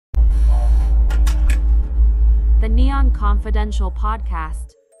the Neon Confidential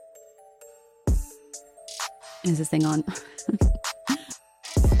podcast. Is this thing on?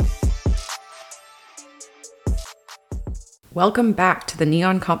 Welcome back to the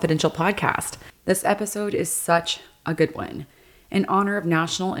Neon Confidential podcast. This episode is such a good one. In honor of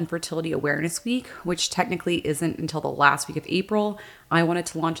National Infertility Awareness Week, which technically isn't until the last week of April, I wanted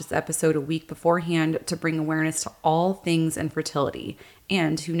to launch this episode a week beforehand to bring awareness to all things infertility.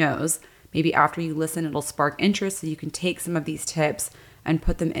 And who knows, maybe after you listen, it'll spark interest so you can take some of these tips and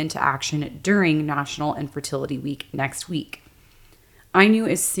put them into action during National Infertility Week next week. I knew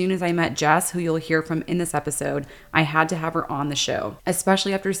as soon as I met Jess, who you'll hear from in this episode, I had to have her on the show,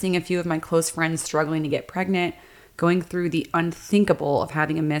 especially after seeing a few of my close friends struggling to get pregnant, going through the unthinkable of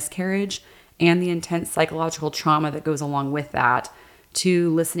having a miscarriage, and the intense psychological trauma that goes along with that,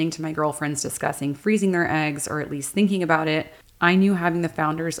 to listening to my girlfriends discussing freezing their eggs, or at least thinking about it. I knew having the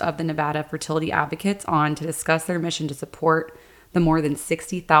founders of the Nevada Fertility Advocates on to discuss their mission to support the more than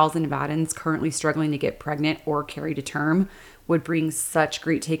 60,000 Nevadans currently struggling to get pregnant or carry to term would bring such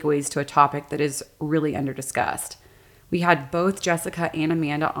great takeaways to a topic that is really under-discussed. We had both Jessica and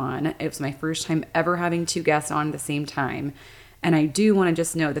Amanda on. It was my first time ever having two guests on at the same time. And I do want to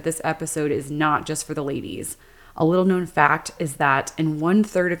just note that this episode is not just for the ladies. A little known fact is that in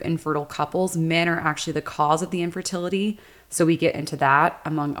 1/3 of infertile couples, men are actually the cause of the infertility. So we get into that,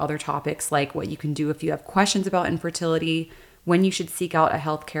 among other topics like what you can do if you have questions about infertility, when you should seek out a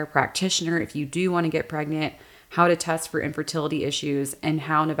healthcare practitioner if you do want to get pregnant, how to test for infertility issues, and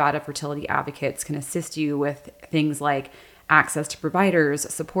how Nevada Fertility Advocates can assist you with things like access to providers,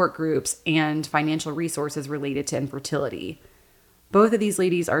 support groups, and financial resources related to infertility. Both of these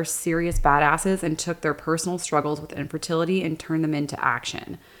ladies are serious badasses and took their personal struggles with infertility and turned them into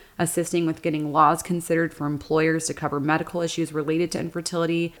action, assisting with getting laws considered for employers to cover medical issues related to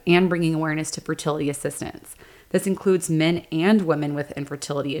infertility and bringing awareness to fertility assistance. This includes men and women with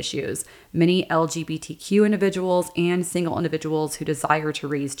infertility issues, many LGBTQ individuals, and single individuals who desire to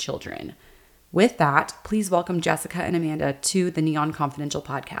raise children. With that, please welcome Jessica and Amanda to the Neon Confidential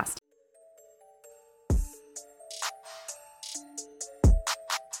podcast.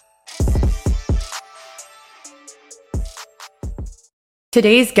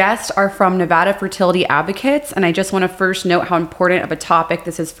 Today's guests are from Nevada Fertility Advocates, and I just want to first note how important of a topic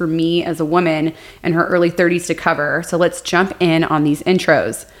this is for me as a woman in her early 30s to cover. So let's jump in on these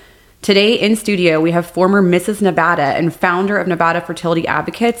intros. Today in studio, we have former Mrs. Nevada and founder of Nevada Fertility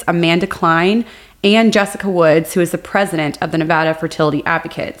Advocates, Amanda Klein, and Jessica Woods, who is the president of the Nevada Fertility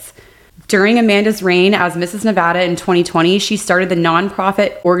Advocates. During Amanda's reign as Mrs. Nevada in 2020, she started the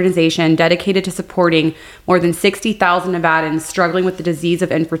nonprofit organization dedicated to supporting more than 60,000 Nevadans struggling with the disease of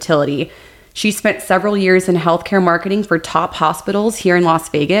infertility. She spent several years in healthcare marketing for top hospitals here in Las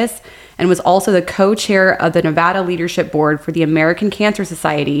Vegas and was also the co-chair of the Nevada Leadership Board for the American Cancer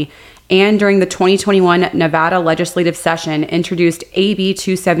Society, and during the 2021 Nevada legislative session introduced AB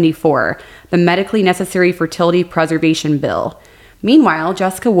 274, the Medically Necessary Fertility Preservation Bill. Meanwhile,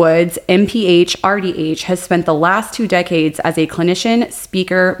 Jessica Woods, MPH, RDH, has spent the last 2 decades as a clinician,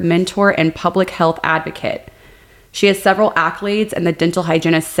 speaker, mentor, and public health advocate. She has several accolades in the dental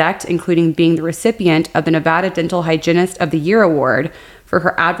hygienist sect, including being the recipient of the Nevada Dental Hygienist of the Year Award for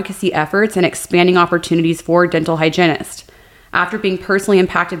her advocacy efforts and expanding opportunities for dental hygienists. After being personally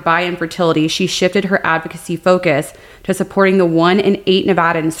impacted by infertility, she shifted her advocacy focus to supporting the 1 in 8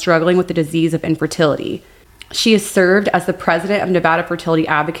 Nevadans struggling with the disease of infertility. She has served as the president of Nevada Fertility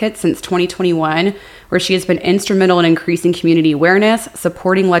Advocates since 2021, where she has been instrumental in increasing community awareness,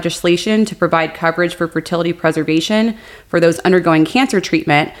 supporting legislation to provide coverage for fertility preservation for those undergoing cancer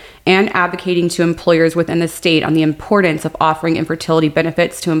treatment, and advocating to employers within the state on the importance of offering infertility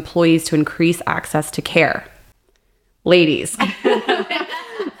benefits to employees to increase access to care. Ladies,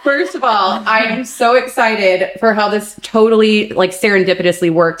 first of all, I am so excited for how this totally serendipitously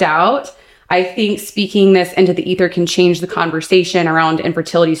worked out. I think speaking this into the ether can change the conversation around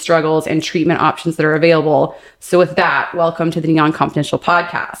infertility struggles and treatment options that are available. So with that, welcome to the Neon Confidential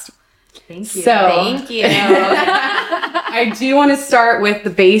podcast. Thank you. Thank you. I do want to start with the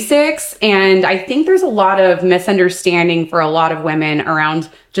basics. And I think there's a lot of misunderstanding for a lot of women around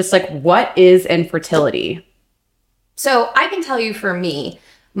just what is infertility? So I can tell you, for me,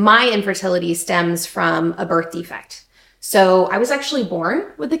 my infertility stems from a birth defect. So I was actually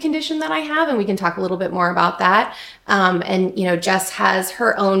born with the condition that I have, and we can talk a little bit more about that. Jess has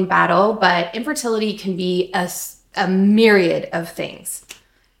her own battle, but infertility can be a myriad of things.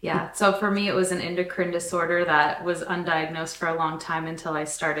 Yeah. So for me, it was an endocrine disorder that was undiagnosed for a long time until I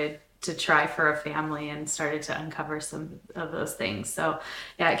started to try for a family and started to uncover some of those things. So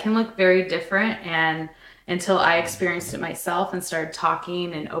yeah, it can look very different. And until I experienced it myself and started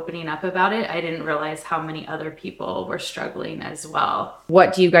talking and opening up about it, I didn't realize how many other people were struggling as well.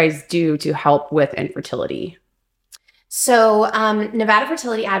 What do you guys do to help with infertility? So Nevada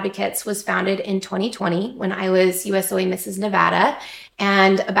Fertility Advocates was founded in 2020 when I was USOA Mrs. Nevada.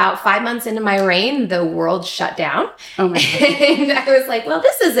 And about 5 months into my reign, the world shut down. Oh my God. And I was like, well,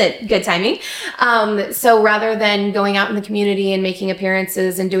 this isn't good timing. So rather than going out in the community and making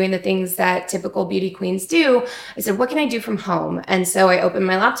appearances and doing the things that typical beauty queens do, I said, what can I do from home? And so I opened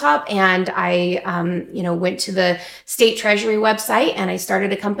my laptop and I, went to the state treasury website and I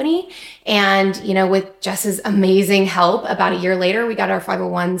started a company. And, with Jess's amazing help, about a year later, we got our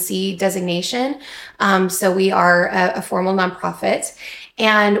 501c designation. So we are a formal nonprofit.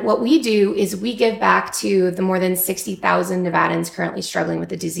 And what we do is we give back to the more than 60,000 Nevadans currently struggling with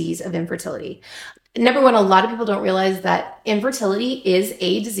the disease of infertility. Number one, a lot of people don't realize that infertility is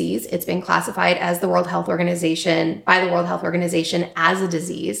a disease. It's been classified as by the World Health Organization as a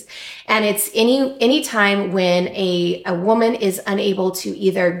disease. And it's any time when a woman is unable to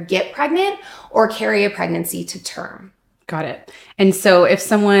either get pregnant or carry a pregnancy to term. Got it. And so if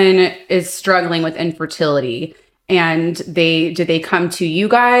someone is struggling with infertility and do they come to you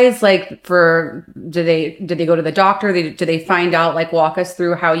guys do they go to the doctor? Do they find out, walk us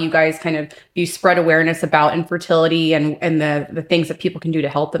through how you guys you spread awareness about infertility and the things that people can do to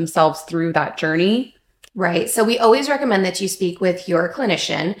help themselves through that journey? Right. So we always recommend that you speak with your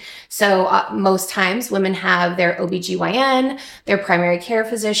clinician. So most times women have their OBGYN, their primary care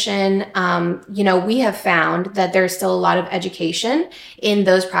physician. We have found that there's still a lot of education in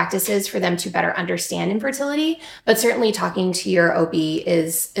those practices for them to better understand infertility, but certainly talking to your OB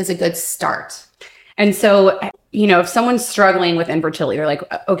is a good start. And so, if someone's struggling with infertility, they're like,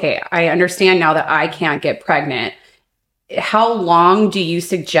 okay, I understand now that I can't get pregnant. How long do you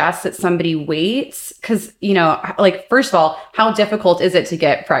suggest that somebody waits? Because, first of all, how difficult is it to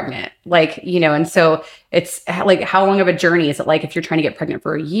get pregnant? And so it's how long of a journey is it? If you're trying to get pregnant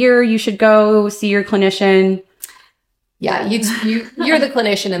for a year, you should go see your clinician. Yeah, you're the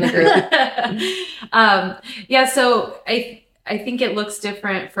clinician in the group. So I think it looks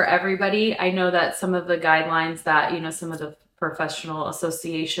different for everybody. I know that some of the guidelines that, some of the professional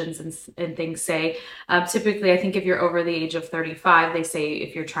associations and things say, typically, I think if you're over the age of 35, they say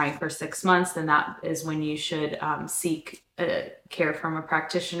if you're trying for 6 months, then that is when you should seek care from a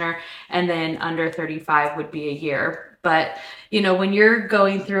practitioner. And then under 35 would be a year. But, when you're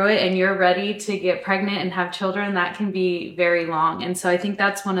going through it and you're ready to get pregnant and have children, that can be very long. And so I think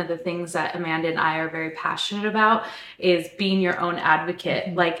that's one of the things that Amanda and I are very passionate about is being your own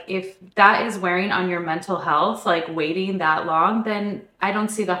advocate. If that is wearing on your mental health, waiting that long, then I don't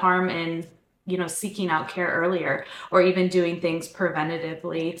see the harm in seeking out care earlier or even doing things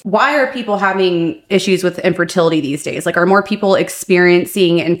preventatively. Why are people having issues with infertility these days? Are more people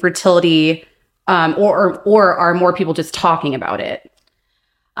experiencing infertility or are more people just talking about it?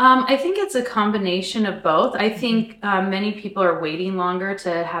 I think it's a combination of both. I think many people are waiting longer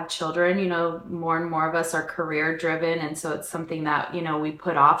to have children. More and more of us are career driven. And so it's something that, we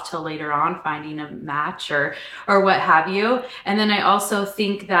put off till later on, finding a match or what have you. And then I also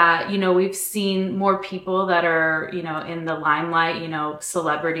think that, we've seen more people that are, in the limelight,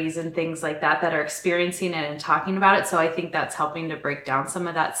 celebrities and things like that are experiencing it and talking about it. So I think that's helping to break down some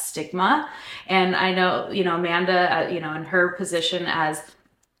of that stigma. And I know, Amanda, in her position as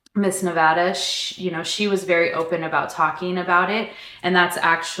Miss Nevada, she was very open about talking about it. And that's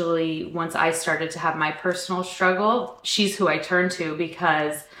actually, once I started to have my personal struggle, she's who I turned to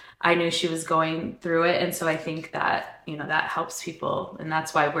because I knew she was going through it. And so I think that, that helps people. And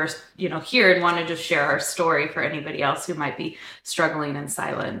that's why we're, here and want to just share our story for anybody else who might be struggling in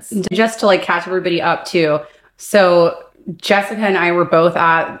silence. Just to catch everybody up too. So Jessica and I were both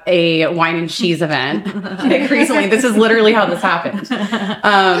at a wine and cheese event recently. This is literally how this happened.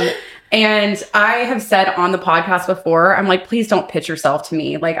 And I have said on the podcast before, I'm like, please don't pitch yourself to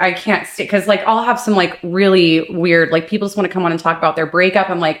me. I can't stay because I'll have some really weird, people just want to come on and talk about their breakup.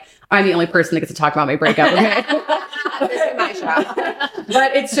 I'm like, I'm the only person that gets to talk about my breakup. Okay? This is my show.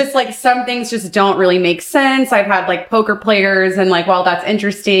 But it's just some things just don't really make sense. I've had poker players and while that's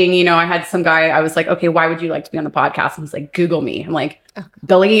interesting, I had some guy, I was like, okay, why would you like to be on the podcast? And he's like, Google me. I'm like,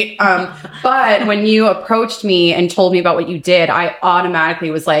 delete. But when you approached me and told me about what you did, I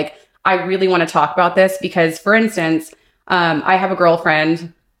automatically was like, I really want to talk about this because, for instance, I have a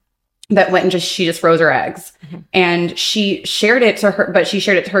girlfriend that went and she just froze her eggs and she shared it to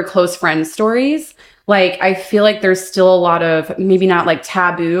her close friends' stories. I feel there's still a lot of maybe not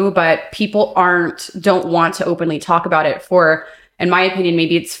taboo, but people don't want to openly talk about it for in my opinion,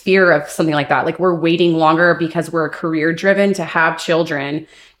 maybe it's fear of something like that. Like we're waiting longer because we're career driven to have children.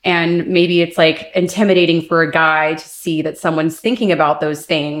 And maybe it's like intimidating for a guy to see that someone's thinking about those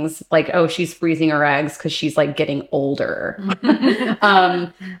things, like, oh, she's freezing her eggs because she's like getting older.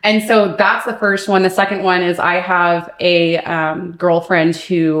 And so that's the first one. The second one is I have a girlfriend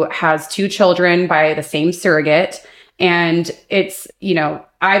who has 2 children by the same surrogate. And it's,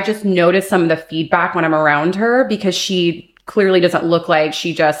 I've just noticed some of the feedback when I'm around her because she clearly doesn't look like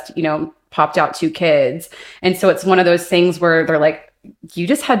she just, popped out 2 kids. And so it's one of those things where they're like, you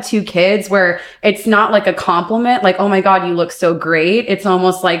just had 2 kids, where it's not like a compliment, like, oh my God, you look so great. It's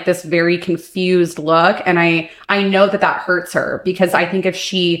almost like this very confused look. And I know that hurts her, because I think if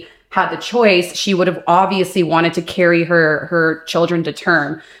she had the choice, she would have obviously wanted to carry her children to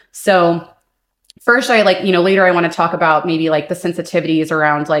term. So first, later I want to talk about maybe like the sensitivities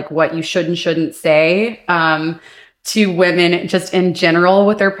around like what you should and shouldn't say to women just in general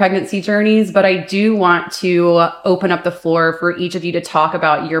with their pregnancy journeys. But I do want to open up the floor for each of you to talk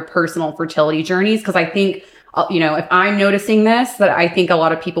about your personal fertility journeys, because I think, if I'm noticing this, that I think a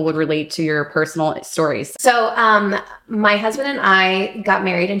lot of people would relate to your personal stories. So my husband and I got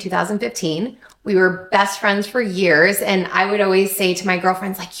married in 2015. We were best friends for years, and I would always say to my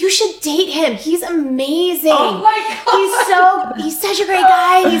girlfriends, like, you should date him. He's amazing. Oh my God. He's such a great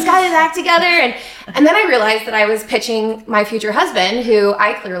guy. He's got his act together. And then I realized that I was pitching my future husband, who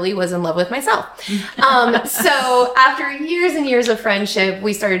I clearly was in love with myself. So after years and years of friendship,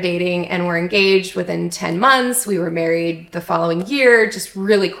 we started dating and were engaged within 10 months. We were married the following year, just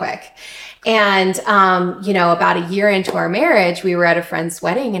really quick. And, about a year into our marriage, we were at a friend's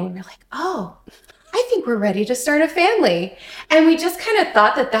wedding and we were like, oh, I think we're ready to start a family. And we just kind of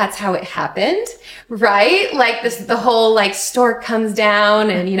thought that that's how it happened, right? Like the whole like stork comes down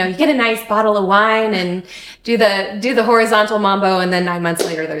and, you get a nice bottle of wine and do the horizontal mambo. And then 9 months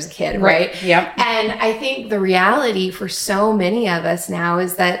later, there's a kid, right? Yep. And I think the reality for so many of us now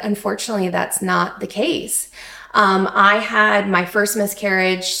is that unfortunately, that's not the case. I had my first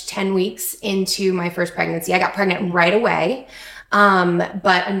miscarriage 10 weeks into my first pregnancy. I got pregnant right away.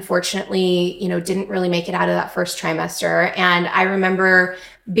 But unfortunately, didn't really make it out of that first trimester. And I remember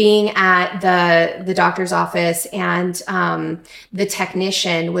being at the doctor's office, and the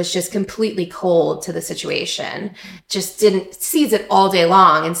technician was just completely cold to the situation, just sees it all day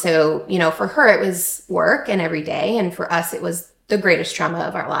long. And so, for her, it was work and every day. And for us, it was the greatest trauma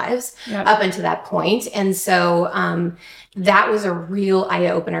of our lives up until that point. And so that was a real eye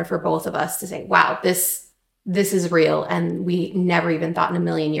opener for both of us to say, wow, this is real. And we never even thought in a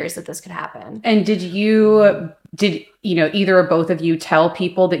million years that this could happen. And did either or both of you tell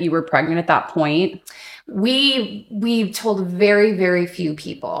people that you were pregnant at that point? We told very, very few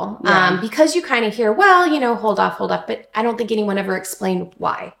people, because you kind of hear, well, hold off. But I don't think anyone ever explained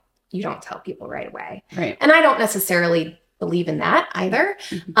why you don't tell people right away. Right. And I don't necessarily believe in that either.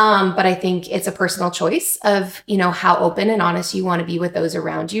 But I think it's a personal choice of, how open and honest you want to be with those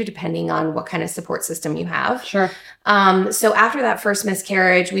around you, depending on what kind of support system you have. Sure. So after that first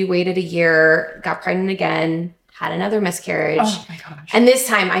miscarriage, we waited a year, got pregnant again, had another miscarriage. Oh my gosh. And this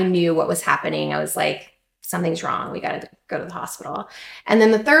time I knew what was happening. I was like, something's wrong. We got to go to the hospital. And then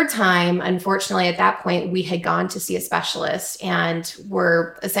the third time, unfortunately, at that point, we had gone to see a specialist and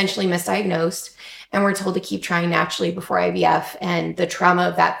were essentially misdiagnosed. And we're told to keep trying naturally before IVF. And the trauma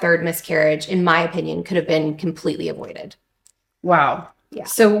of that third miscarriage, in my opinion, could have been completely avoided. Wow. Yeah.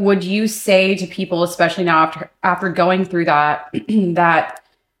 So would you say to people, especially now after going through that, that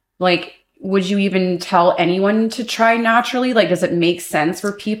like, would you even tell anyone to try naturally? Like, does it make sense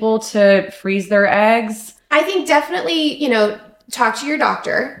for people to freeze their eggs? I think definitely, talk to your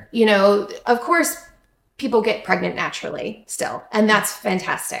doctor. Of course, people get pregnant naturally still, and that's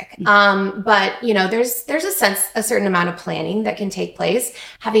fantastic. But there's a certain amount of planning that can take place.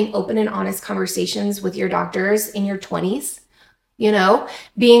 Having open and honest conversations with your doctors in your 20s,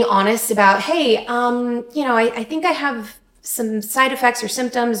 being honest about, hey, I think I have some side effects or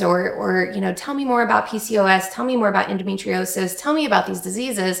symptoms, or tell me more about PCOS, tell me more about endometriosis, tell me about these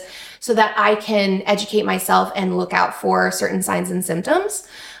diseases, so that I can educate myself and look out for certain signs and symptoms.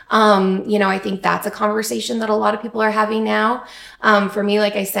 I think that's a conversation that a lot of people are having now. For me,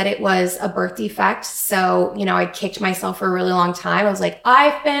 like I said, it was a birth defect. So, I kicked myself for a really long time. I was like,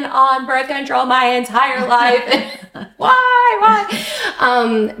 I've been on birth control my entire life. Why?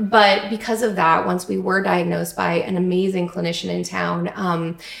 But because of that, once we were diagnosed by an amazing clinician in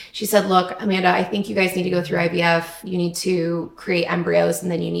town, she said, look, Amanda, I think you guys need to go through IVF. You need to create embryos, and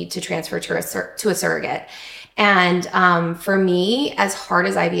then you need to transfer to a surrogate. And for me, as hard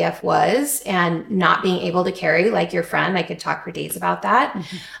as IVF was and not being able to carry, like your friend, I could talk for days about that.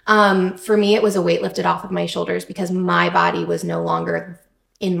 For me, it was a weight lifted off of my shoulders because my body was no longer,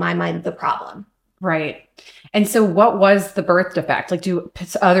 in my mind, the problem. Right. And so what was the birth defect? Like, do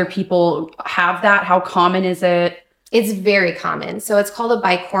other people have that? How common is it? It's very common. So it's called a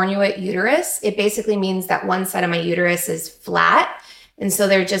bicornuate uterus. It basically means that one side of my uterus is flat. And so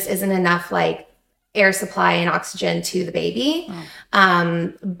there just isn't enough like air supply and oxygen to the baby.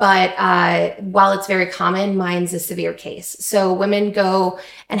 But while it's very common, mine's a severe case. So women go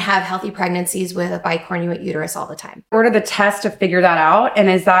and have healthy pregnancies with a bicornuate uterus all the time. What are the tests to figure that out? And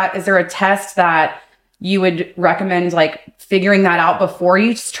is there a test that you would recommend like figuring that out before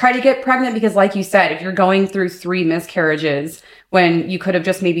you just try to get pregnant? Because like you said, if you're going through 3 miscarriages when you could have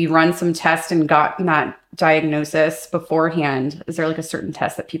just maybe run some tests and gotten that diagnosis beforehand, is there like a certain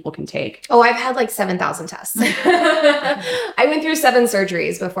test that people can take? Oh, I've had like 7,000 tests. I went through 7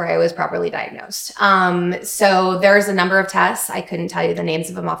 surgeries before I was properly diagnosed. So there's a number of tests. I couldn't tell you the names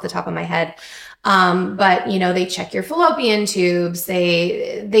of them off the top of my head. But you know, they check your fallopian tubes,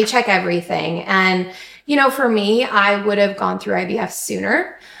 they check everything. And you know, for me, I would have gone through IVF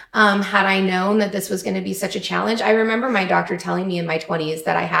sooner. Had I known that this was going to be such a challenge. I remember my doctor telling me in my 20s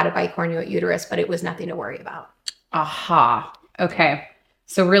that I had a bicornuate uterus, but it was nothing to worry about. Aha. Okay.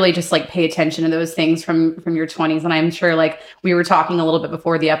 So really just like pay attention to those things from your 20s. And I'm sure like we were talking a little bit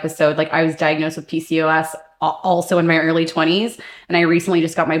before the episode, like I was diagnosed with PCOS also in my early 20s. And I recently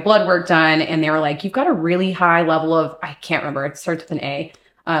just got my blood work done and they were like, you've got a really high level of, I can't remember, it starts with an A.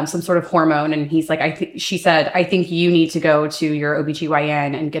 Some sort of hormone. And he's like, she said, I think you need to go to your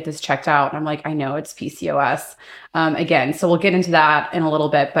OBGYN and get this checked out. And I'm like, I know it's PCOS. Again, so we'll get into that in a little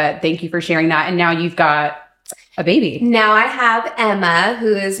bit, but thank you for sharing that. And now you've got a baby. Now I have Emma,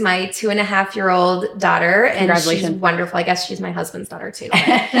 who is my 2.5-year-old daughter, and she's wonderful. I guess she's my husband's daughter too. But,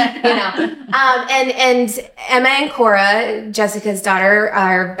 you know, and Emma and Cora, Jessica's daughter,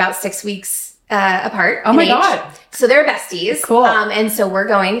 are about 6 weeks apart. Oh my God. So they're besties. Cool. And so we're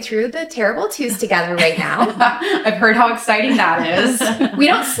going through the terrible twos together right now. I've heard how exciting that is. We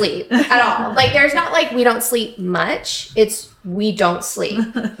don't sleep at all. Like there's not like we don't sleep much. It's we don't sleep.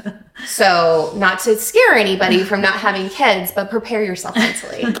 So not to scare anybody from not having kids, but prepare yourself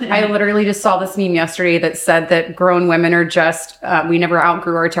mentally. I literally just saw this meme yesterday that said that grown women are just, we never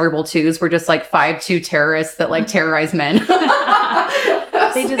outgrew our terrible twos. We're just like 5'2" terrorists that like terrorize men.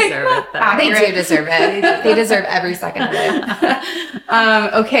 They deserve it though. They do deserve it. They deserve every second of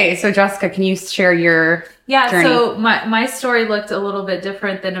it. Okay, so Jessica, can you share your journey? So my story looked a little bit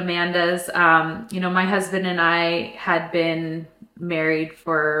different than Amanda's. You know, my husband and I had been married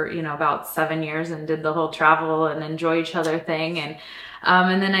for, you know, about 7 years and did the whole travel and enjoy each other thing. And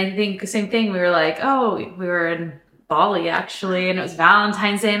then I think the same thing, we were like, oh, we were in Bali actually, and it was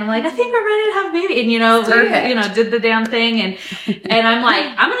Valentine's Day, and I'm like, I think we're ready to have a baby, and you know, we, did the damn thing, and I'm like,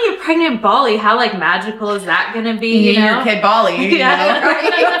 I'm gonna get pregnant in Bali. How like magical is that gonna be? You know, your kid Bali. Yeah,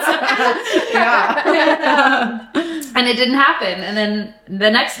 right? Yeah. And it didn't happen, and then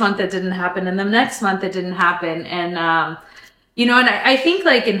the next month it didn't happen, and the next month it didn't happen, and you know, and I think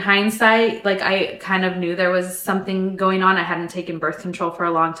like in hindsight, like I kind of knew there was something going on. I hadn't taken birth control for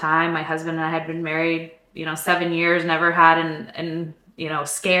a long time. My husband and I had been married, 7 years, never had an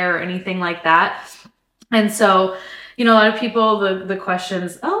scare or anything like that. And so, a lot of people, the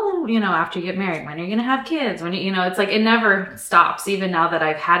questions, after you get married, when are you going to have kids? When, it's like, it never stops. Even now that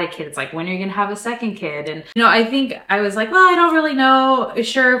I've had a kid, it's like, when are you going to have a second kid? And, I think I was like, well, I don't really know,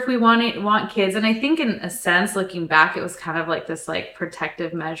 sure, if we want kids. And I think in a sense, looking back, it was kind of like this like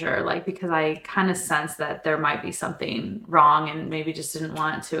protective measure, like, because I kind of sensed that there might be something wrong and maybe just didn't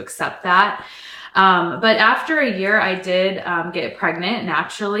want to accept that. But after a year, I did get pregnant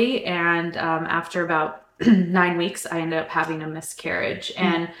naturally. And after about 9 weeks, I ended up having a miscarriage.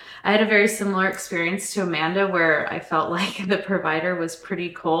 And I had a very similar experience to Amanda, where I felt like the provider was pretty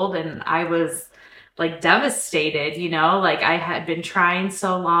cold and I was like devastated, like I had been trying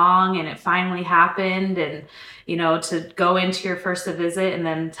so long and it finally happened. And, to go into your first visit and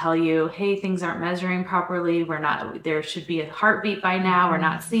then tell you, hey, things aren't measuring properly. There should be a heartbeat by now. We're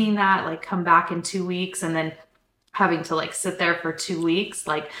not seeing that, like come back in 2 weeks. And then having to like sit there for 2 weeks,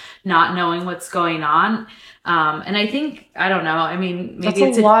 like not knowing what's going on. And I think, I don't know. I mean, maybe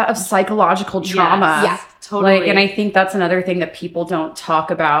it's a lot of psychological trauma. Yes, totally. And I think that's another thing that people don't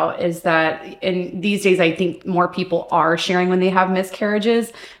talk about is that in these days, I think more people are sharing when they have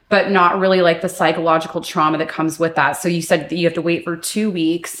miscarriages, but not really like the psychological trauma that comes with that. So you said that you have to wait for 2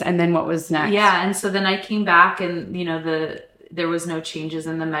 weeks, and then what was next? Yeah. And so then I came back and, there was no changes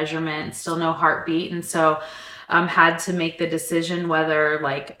in the measurement, still no heartbeat. And so had to make the decision whether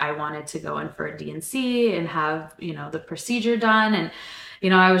like I wanted to go in for a D&C and have, the procedure done. And,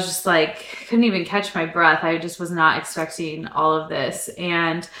 I was just like, couldn't even catch my breath. I just was not expecting all of this.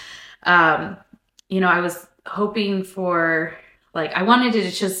 And, I was hoping for, like, I wanted it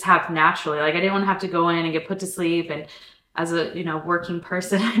to just happen naturally. Like, I didn't want to have to go in and get put to sleep. And as a, working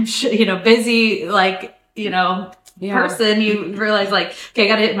person, I'm sure, busy, like, person, you realize like,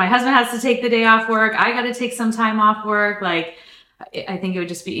 okay, my husband has to take the day off work. I got to take some time off work. Like, I think it would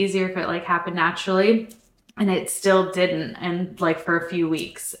just be easier if it like happened naturally, and it still didn't. And like for a few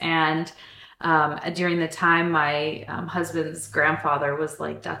weeks. And, during the time my husband's grandfather was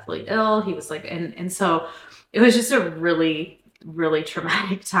like deathly ill, he was like, and so it was just a really, really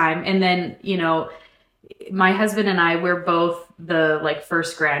traumatic time. And then, my husband and I, we're both the like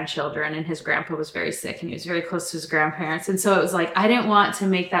first grandchildren, and his grandpa was very sick and he was very close to his grandparents. And so it was like, I didn't want to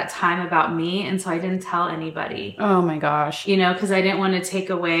make that time about me. And so I didn't tell anybody. Oh my gosh. Cause I didn't want to take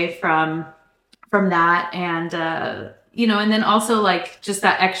away from that. And, and then also like just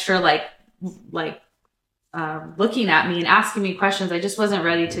that extra, looking at me and asking me questions. I just wasn't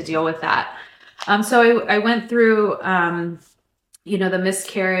ready to deal with that. So I went through, the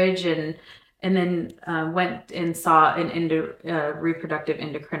miscarriage and then went and saw an reproductive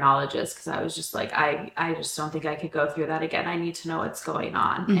endocrinologist, because I was just like, I just don't think I could go through that again. I need to know what's going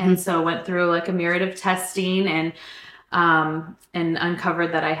on. Mm-hmm. And so went through like a myriad of testing and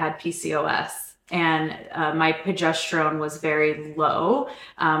uncovered that I had PCOS. And my progesterone was very low.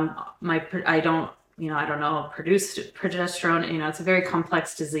 I don't produce progesterone. It's a very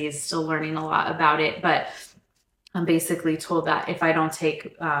complex disease, still learning a lot about it. But I'm basically told that if I don't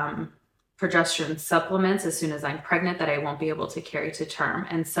take progesterone supplements as soon as I'm pregnant, that I won't be able to carry to term.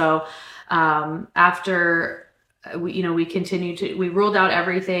 And so after we ruled out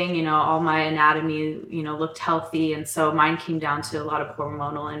everything, all my anatomy, looked healthy. And so mine came down to a lot of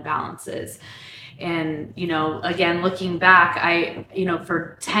hormonal imbalances. And, again, looking back,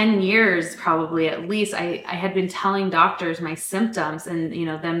 for 10 years, probably at least, I had been telling doctors my symptoms and,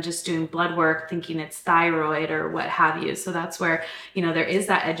 them just doing blood work, thinking it's thyroid or what have you. So that's where, there is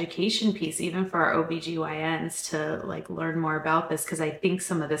that education piece, even for our OBGYNs, to like learn more about this. Cause I think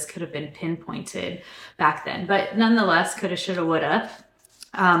some of this could have been pinpointed back then, but nonetheless, coulda, shoulda, woulda.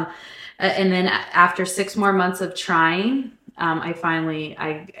 And then after 6 more months of trying, I finally,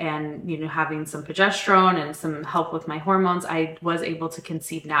 having some progesterone and some help with my hormones, I was able to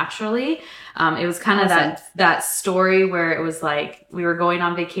conceive naturally. It was kind of that story where it was like, we were going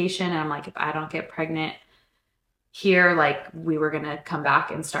on vacation and I'm like, if I don't get pregnant here, like we were going to come back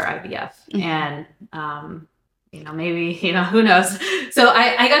and start IVF. Mm-hmm. And, maybe, who knows? So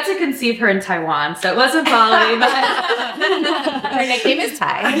I got to conceive her in Taiwan. So it wasn't Bali, but her nickname is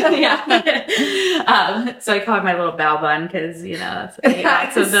Tai. Yeah. So I call her my little bao bun because,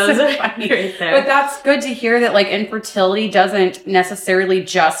 so those are funny right there. But that's good to hear that like infertility doesn't necessarily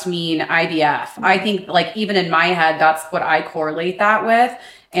just mean IVF. I think like even in my head, that's what I correlate that with.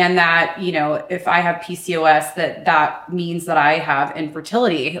 And that, if I have PCOS, that means that I have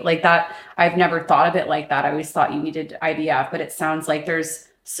infertility. Like that, I've never thought of it like that. I always thought you needed IVF, but it sounds like there's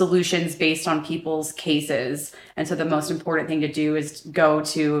solutions based on people's cases. And so the most important thing to do is go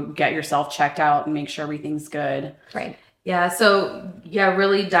to get yourself checked out and make sure everything's good. Right. Yeah. So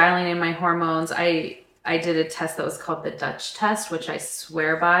really dialing in my hormones. I did a test that was called the Dutch test, which I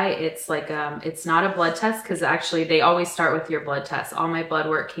swear by. It's like, it's not a blood test because actually they always start with your blood test. All my blood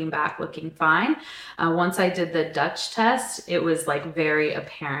work came back looking fine. Once I did the Dutch test, it was like very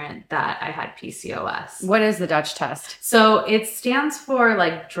apparent that I had PCOS. What is the Dutch test? So it stands for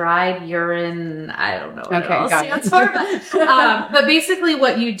like dried urine. I don't know what it all stands for. But basically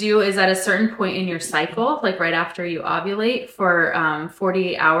what you do is at a certain point in your cycle, like right after you ovulate for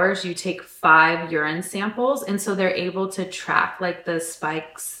 48 hours, you take 5 urine samples. And so they're able to track like the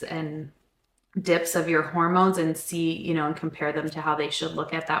spikes and dips of your hormones and see, and compare them to how they should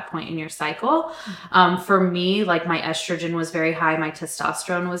look at that point in your cycle. For me, like my estrogen was very high, my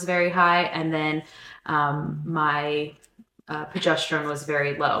testosterone was very high, and then my progesterone was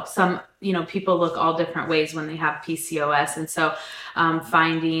very low. Some, people look all different ways when they have PCOS. And so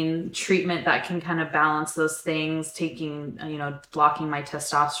finding treatment that can kind of balance those things, taking, blocking my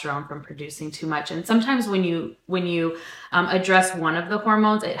testosterone from producing too much. And sometimes when you address one of the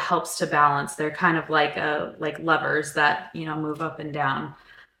hormones, it helps to balance. They're kind of like levers that, move up and down.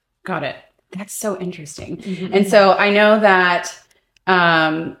 Got it. That's so interesting. Mm-hmm. And so I know that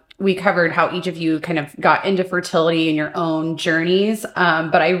we covered how each of you kind of got into fertility in your own journeys.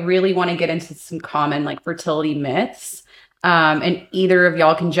 But I really want to get into some common like fertility myths. And either of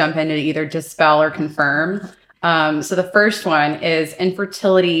y'all can jump in and either dispel or confirm. So the first one is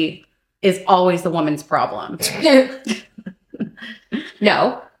infertility is always the woman's problem.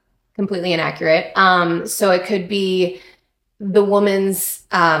 No, completely inaccurate. So it could be the woman's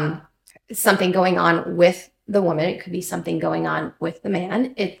something going on with the woman. It could be something going on with the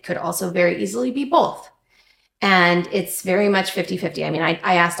man. It could also very easily be both. And it's very much 50-50. I mean, I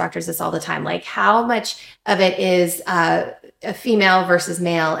ask doctors this all the time, like how much of it is a female versus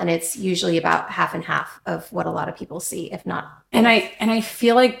male? And it's usually about half and half of what a lot of people see, if not. And I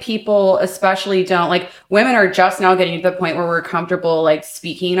feel like people especially don't, like, women are just now getting to the point where we're comfortable like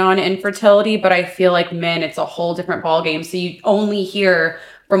speaking on infertility, but I feel like men, it's a whole different ballgame. So you only hear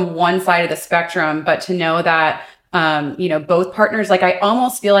from one side of the spectrum, but to know that both partners, like I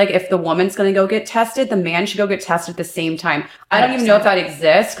almost feel like if the woman's going to go get tested, the man should go get tested at the same time. I don't even know if that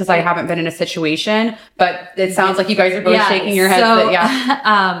exists because I haven't been in a situation, but it sounds like you guys are both shaking your heads. So,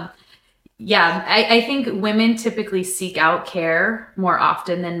 yeah. I think women typically seek out care more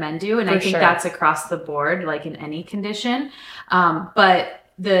often than men do. And I think that's across the board, like in any condition. But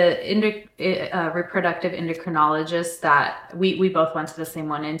the reproductive endocrinologist that we both went to the same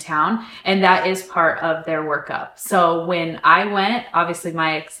one in town, and that is part of their workup. So when I went, obviously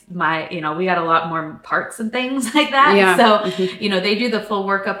my we got a lot more parts and things like that. Yeah. So, they do the full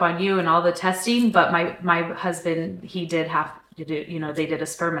workup on you and all the testing, but my husband, he did have to do, they did a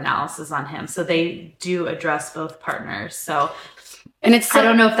sperm analysis on him. So they do address both partners. So, and I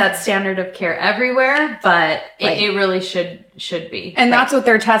don't know if that's standard of care everywhere, but it really should be. And that's what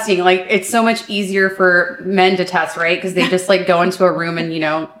they're testing. Like, it's so much easier for men to test, right? Because they just like go into a room and,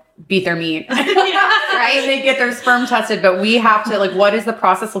 beat their meat. Right? And they get their sperm tested. But we have to, like, what does the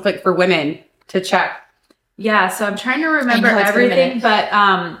process look like for women to check? Yeah. So I'm trying to remember everything, but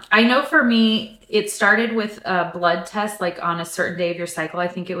I know for me, it started with a blood test, like on a certain day of your cycle. I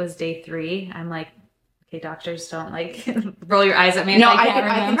think it was day 3. I'm like, okay, doctors don't like roll your eyes at me. No, I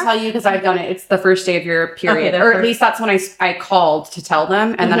can tell you because I've done it. It's the first day of your period, or at least that's when I called to tell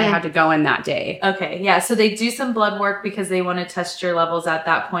them, and then I had to go in that day. Okay, yeah. So they do some blood work because they want to test your levels at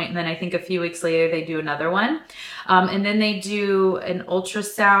that point, and then I think a few weeks later they do another one, and then they do an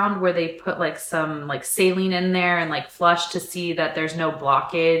ultrasound where they put like some like saline in there and like flush to see that there's no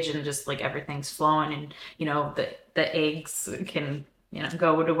blockage and just like everything's flowing, and the eggs can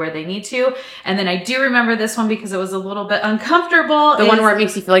go to where they need to. And then I do remember this one because it was a little bit uncomfortable. The one where it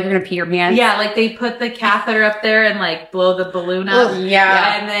makes you feel like you're going to pee your pants? Yeah, like they put the catheter up there and like blow the balloon up.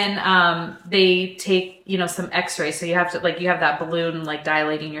 Yeah. And then they take, some x-rays. So you have to you have that balloon like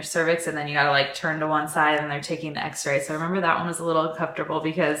dilating your cervix, and then you got to like turn to one side and they're taking the x-ray. So I remember that one was a little uncomfortable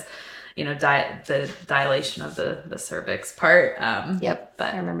because the dilation of the cervix part. Yep,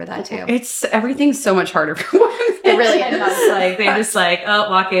 but I remember that too. Everything's so much harder for women. It really is. They just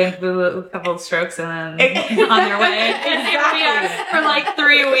walk in, do a couple of strokes, and then on their way. And here we are for like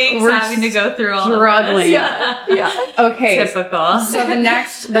 3 weeks having to go through all struggling. Of this. Yeah. Okay. Typical. So the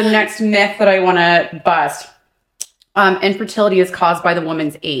next myth that I want to bust, infertility is caused by the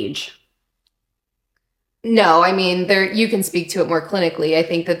woman's age. No, I mean, you can speak to it more clinically. I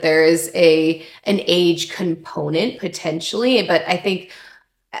think that there is an age component potentially, but I think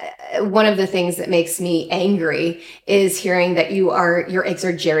one of the things that makes me angry is hearing that your eggs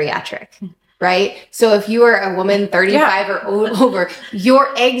are geriatric. Right? So if you are a woman 35 or over,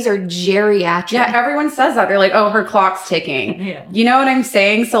 your eggs are geriatric. Yeah, everyone says that. They're like, oh, her clock's ticking. Yeah. You know what I'm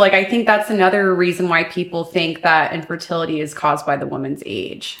saying? So I think that's another reason why people think that infertility is caused by the woman's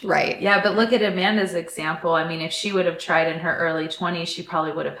age. Right. Yeah, but look at Amanda's example. I mean, if she would have tried in her early 20s, she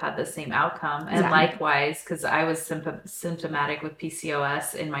probably would have had the same outcome. And likewise, because I was symptomatic with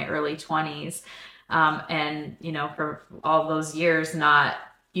PCOS in my early 20s. And, for all those years, not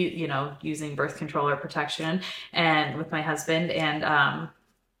using birth control or protection, and with my husband, and I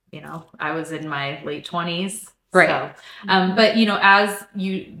was in my late 20s, right? So, but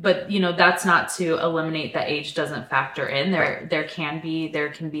that's not to eliminate that age doesn't factor in there. There can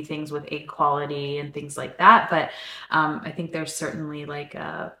be things with egg quality and things like that, but I think there's certainly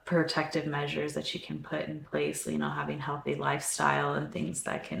protective measures that you can put in place, having healthy lifestyle and things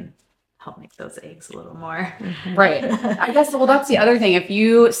that can help make those eggs a little more. Right. I guess, well, that's the other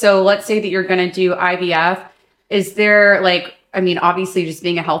thing. So let's say that you're going to do IVF, is there obviously just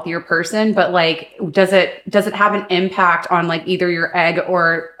being a healthier person, but does it have an impact on either your egg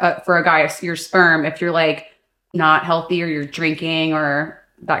or for a guy, your sperm, if you're not healthy or you're drinking or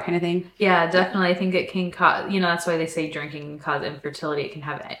that kind of thing? Yeah, definitely. I think it can cause, that's why they say drinking can cause infertility. It can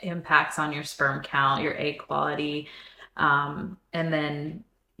have impacts on your sperm count, your egg quality. And then,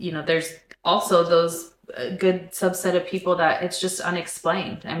 there's also those a good subset of people that it's just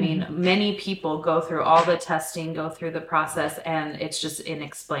unexplained. I mean, many people go through all the testing, go through the process, and it's just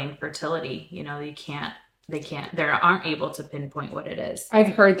unexplained fertility. You know, they aren't able to pinpoint what it is. I've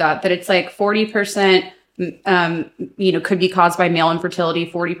heard that it's like 40%, could be caused by male infertility,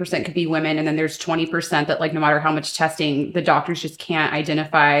 40% could be women. And then there's 20% that like, no matter how much testing, the doctors just can't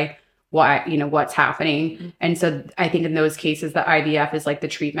identify what's happening. And so I think in those cases, the IVF is like the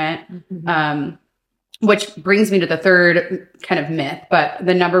treatment, which brings me to the third kind of myth, but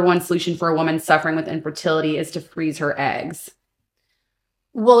the number one solution for a woman suffering with infertility is to freeze her eggs.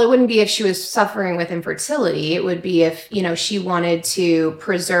 Well, it wouldn't be if she was suffering with infertility. It would be if, she wanted to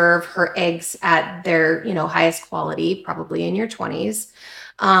preserve her eggs at their, highest quality, probably in your 20s,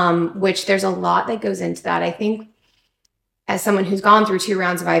 which there's a lot that goes into that. I think as someone who's gone through 2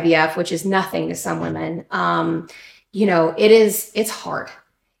 rounds of IVF, which is nothing to some women, it's hard.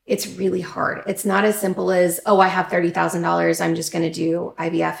 It's really hard. It's not as simple as, I have $30,000. I'm just going to do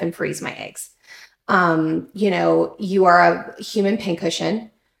IVF and freeze my eggs. You are a human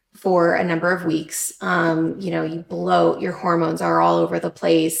pincushion for a number of weeks. You bloat, your hormones are all over the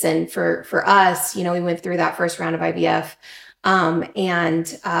place. And for us, we went through that first round of IVF,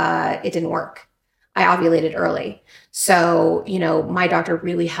 and it didn't work. I ovulated early. So, my doctor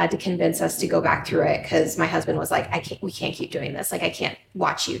really had to convince us to go back through it because my husband was like, we can't keep doing this. Like, I can't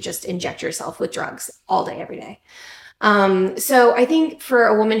watch you just inject yourself with drugs all day, every day. So I think for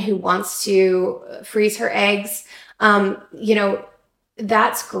a woman who wants to freeze her eggs,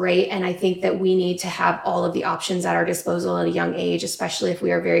 that's great. And I think that we need to have all of the options at our disposal at a young age, especially if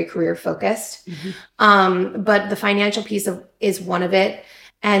we are very career focused. But the financial piece is one of it.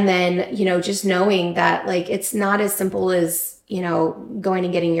 And then, just knowing that like, it's not as simple as, going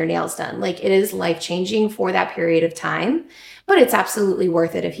and getting your nails done. Like, it is life-changing for that period of time, but it's absolutely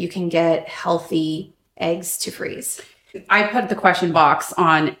worth it if you can get healthy eggs to freeze. I put the question box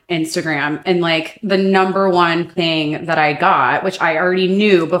on Instagram, and like the number one thing that I got, which I already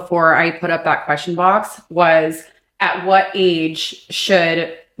knew before I put up that question box, was at what age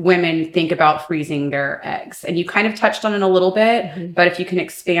should women think about freezing their eggs? And you kind of touched on it a little bit, but if you can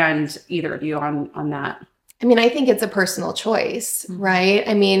expand, either of you, on that. I mean, I think it's a personal choice, right?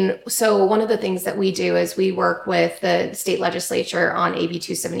 I mean, so one of the things that we do is we work with the state legislature on AB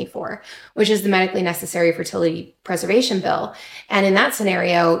 274, which is the medically necessary fertility preservation bill. And in that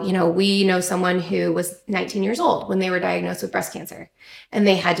scenario, we know someone who was 19 years old when they were diagnosed with breast cancer, and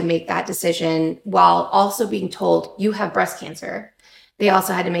they had to make that decision while also being told, you have breast cancer. They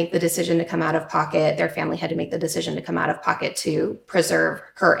also had to make the decision to come out of pocket. Their family had to make the decision to come out of pocket to preserve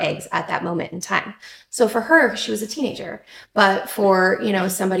her eggs at that moment in time. So for her, she was a teenager. But for,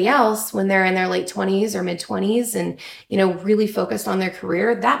 somebody else, when they're in their late 20s or mid 20s and, really focused on their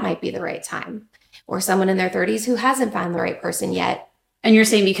career, that might be the right time. Or someone in their 30s who hasn't found the right person yet. And you're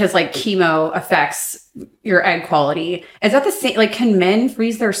saying because like chemo affects your egg quality. Is that the same? Like, can men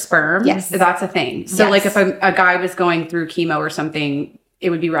freeze their sperm? Yes. That's a thing. So like if a guy was going through chemo or something,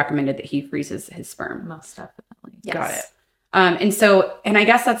 it would be recommended that he freezes his sperm. Most definitely. Yes. Got it. And I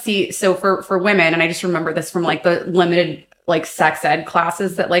guess so for women, and I just remember this from like the limited like sex ed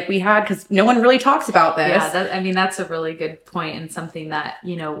classes that like we had, because no one really talks about this. Yeah, that's a really good point, and something that,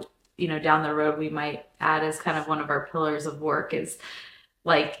 down the road we might add as kind of one of our pillars of work is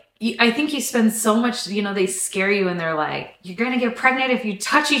like, I think you spend so much, they scare you and they're like, you're going to get pregnant if you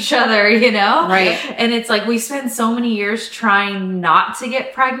touch each other, Right. And it's like, we spend so many years trying not to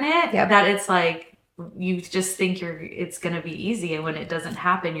get pregnant that it's like, you just think it's going to be easy. And when it doesn't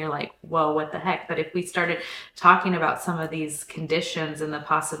happen, you're like, whoa, what the heck? But if we started talking about some of these conditions and the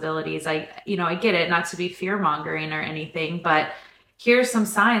possibilities, I get it, not to be fear mongering or anything, but here's some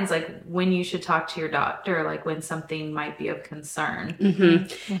signs like when you should talk to your doctor, like when something might be of concern.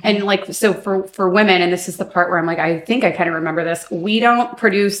 And like, so for women, and this is the part where I'm like, I think I kind of remember this, we don't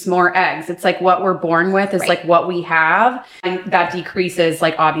produce more eggs. It's like what we're born with is like what we have. And that decreases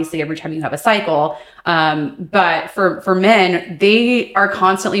like obviously every time you have a cycle. But for men, they are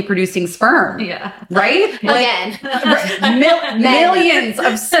constantly producing sperm. Yeah. Right? Again. Millions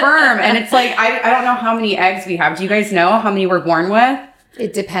of sperm. And it's like, I don't know how many eggs we have. Do you guys know how many we're born with?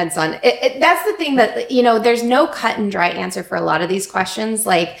 It depends on it. That's the thing that, there's no cut and dry answer for a lot of these questions.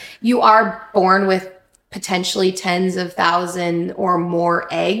 Like, you are born with potentially tens of thousands or more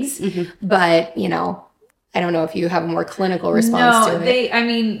eggs, but, I don't know if you have a more clinical response to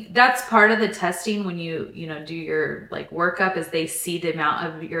it. That's part of the testing when you do your like workup, is they see the amount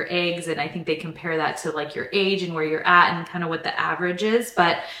of your eggs, and I think they compare that to like your age and where you're at and kind of what the average is.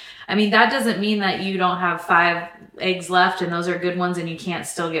 But that doesn't mean that you don't have 5 eggs left and those are good ones and you can't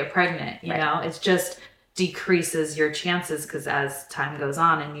still get pregnant. You know, it's just decreases your chances, because as time goes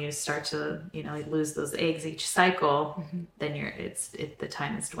on and you start to, you know, lose those eggs each cycle, then the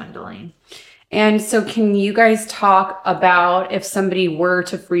time is dwindling. And so can you guys talk about if somebody were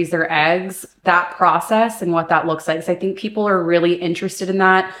to freeze their eggs, that process and what that looks like? So I think people are really interested in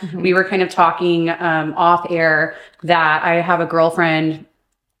that. We were kind of talking off air that I have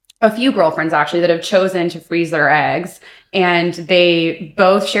a few girlfriends actually that have chosen to freeze their eggs, and they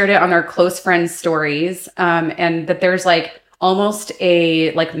both shared it on their close friends stories. And that there's like almost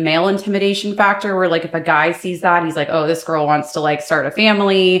a like male intimidation factor where like if a guy sees that, he's like, oh, this girl wants to like start a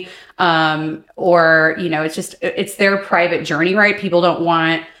family. Or, you know, it's their private journey, right? People don't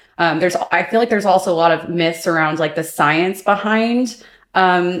want, I feel like there's also a lot of myths around like the science behind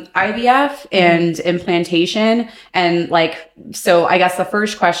IVF and implantation. And like, so I guess the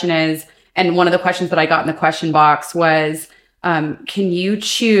first question is, and one of the questions that I got in the question box was, can you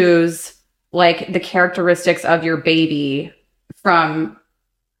choose like the characteristics of your baby from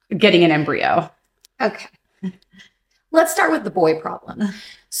getting an embryo? Okay. Let's start with the boy problem.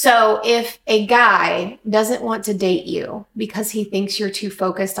 So if a guy doesn't want to date you because he thinks you're too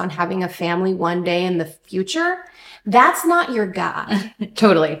focused on having a family one day in the future, that's not your guy.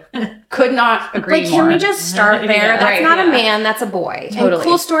 Totally. Could not agree like, more. can we just start there? That's not a man, that's a boy. Totally. And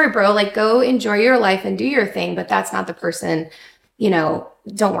cool story, bro. Like, go enjoy your life and do your thing, but that's not the person, you know,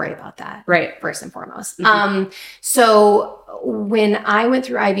 don't worry about that. Right. First and foremost. So when I went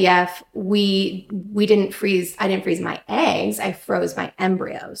through IVF, I didn't freeze my eggs. I froze my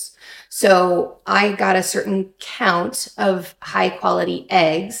embryos. So I got a certain count of high quality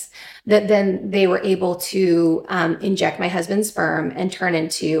eggs that then they were able to inject my husband's sperm and turn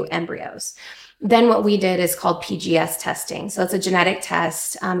into embryos. Then what we did is called PGS testing. So it's a genetic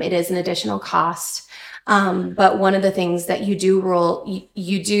test. It is an additional cost. But one of the things that you do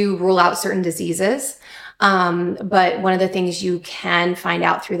rule out certain diseases. But one of the things you can find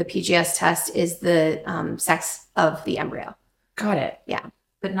out through the PGS test is the sex of the embryo. Got it. Yeah.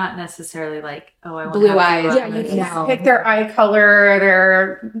 But not necessarily like, oh, I want Blue eyes. Yeah, you can't pick their eye color,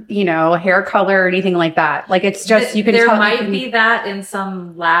 their, you know, hair color or anything like that. Like it's just, you can there tell. might be that in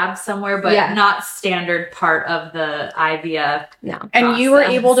some lab somewhere, but not standard part of the IVF. No. And you were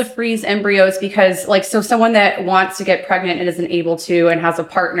able to freeze embryos because like, so someone that wants to get pregnant and isn't able to and has a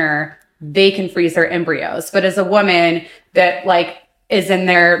partner, they can freeze their embryos. But as a woman that like is in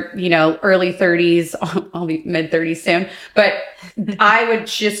their, you know, early 30s, I'll be mid 30s soon, but I would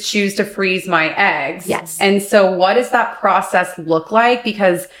just choose to freeze my eggs. Yes. And so what does that process look like?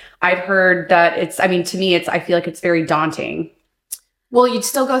 Because I've heard that to me, I feel like it's very daunting. Well, you'd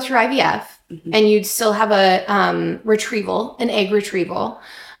still go through IVF and you'd still have a an egg retrieval,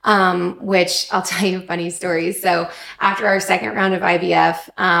 which I'll tell you a funny story. So after our second round of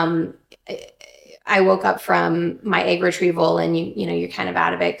IVF, I woke up from my egg retrieval and you're kind of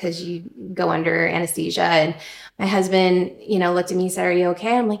out of it because you go under anesthesia. And my husband, looked at me and said, "Are you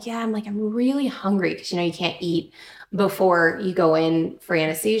okay?" I'm like, "Yeah." I'm like, "I'm really hungry," because, you can't eat before you go in for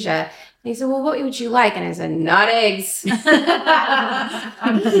anesthesia. And he said, "Well, what would you like?" And I said, "Not eggs." But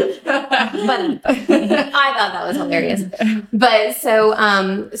I thought that was hilarious. But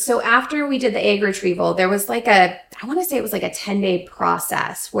so after we did the egg retrieval, there was I want to say it was like a 10-day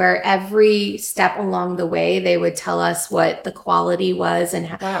process where every step along the way, they would tell us what the quality was and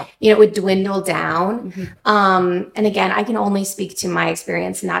how, it would dwindle down. And again, I can only speak to my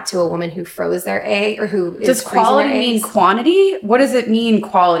experience, not to a woman who froze their egg or who Does quality mean quantity? What does it mean,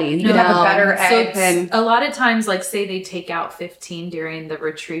 quality? You could have a better egg than... A lot of times, like say they take out 15 during the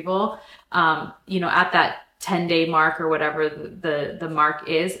retrieval, at that 10-day mark or whatever the mark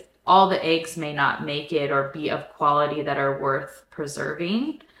is, all the eggs may not make it or be of quality that are worth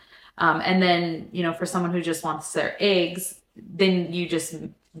preserving. And then, for someone who just wants their eggs, then you just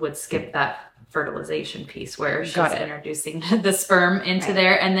would skip that fertilization piece where she's introducing the sperm into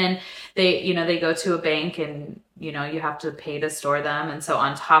there. And then they go to a bank and, you have to pay to store them. And so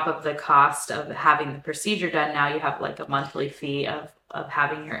on top of the cost of having the procedure done, now you have like a monthly fee of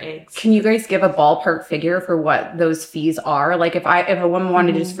having your eggs. Can you guys give a ballpark figure for what those fees are? Like if a woman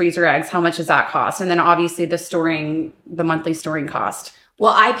wanted to just freeze her eggs, how much does that cost? And then obviously the monthly storing cost.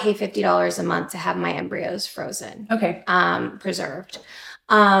 Well, I pay $50 a month to have my embryos frozen. Okay. Preserved.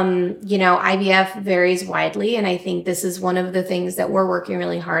 IVF varies widely. And I think this is one of the things that we're working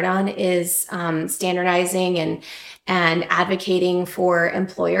really hard on is standardizing and advocating for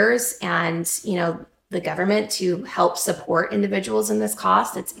employers and, the government to help support individuals in this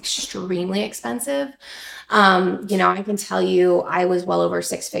cost. It's extremely expensive. I can tell you I was well over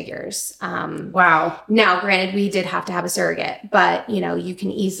 6 figures. Wow. Now, granted, we did have to have a surrogate, but you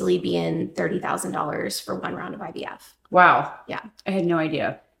can easily be in $30,000 for one round of IVF. Wow. Yeah. I had no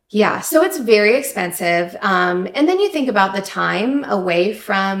idea. Yeah. So it's very expensive. And then you think about the time away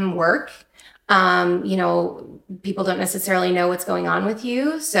from work. People don't necessarily know what's going on with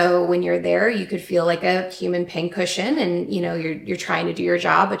you. So when you're there, you could feel like a human pincushion and, you're trying to do your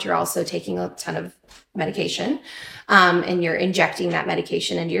job, but you're also taking a ton of medication, and you're injecting that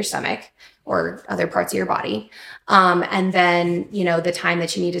medication into your stomach or other parts of your body. And then, the time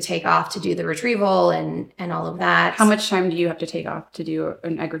that you need to take off to do the retrieval and all of that. How much time do you have to take off to do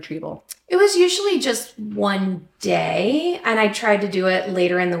an egg retrieval? It was usually just one day, and I tried to do it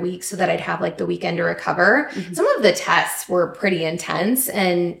later in the week so that I'd have like the weekend to recover. Mm-hmm. Some of the tests were pretty intense,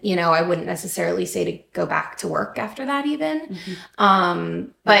 and I wouldn't necessarily say to go back to work after that even. Mm-hmm.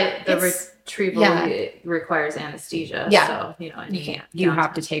 But the retrieval requires anesthesia. Yeah. So, you can't. You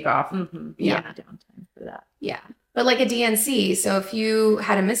have to take off. Mm-hmm. Yeah. Downtime for that. Yeah. But like a DNC, so if you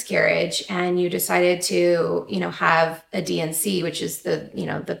had a miscarriage and you decided to, have a DNC, which is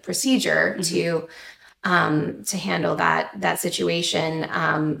the procedure mm-hmm. to handle that situation,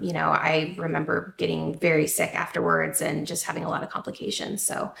 I remember getting very sick afterwards and just having a lot of complications.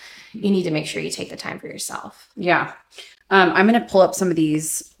 So you need to make sure you take the time for yourself. Yeah. I'm going to pull up some of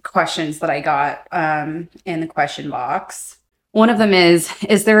these questions that I got in the question box. One of them is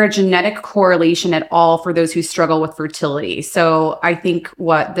there a genetic correlation at all for those who struggle with fertility? So I think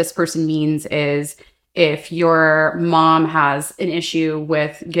what this person means is if your mom has an issue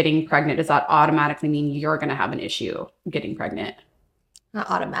with getting pregnant, does that automatically mean you're going to have an issue getting pregnant? Not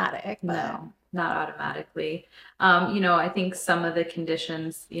automatic, but... No, not automatically. I think some of the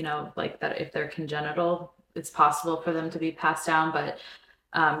conditions, like that, if they're congenital, it's possible for them to be passed down, but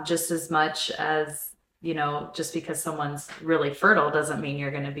just as much as just because someone's really fertile doesn't mean you're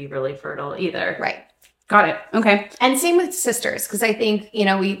going to be really fertile either. Right. Got it. Okay. And same with sisters, because I think,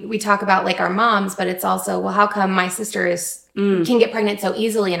 we talk about like our moms, but it's also, well, how come my sister can get pregnant so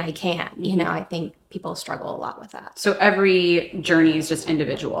easily and I can't? I think people struggle a lot with that. So every journey is just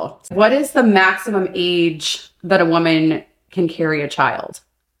individual. What is the maximum age that a woman can carry a child?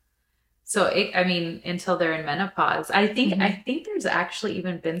 So, until they're in menopause, I think there's actually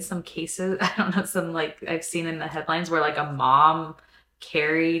even been some cases, I don't know, some like I've seen in the headlines where like a mom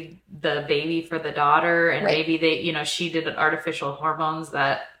carried the baby for the daughter and right. maybe they, she did artificial hormones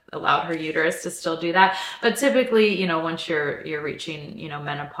that allowed her uterus to still do that. But typically, once you're reaching,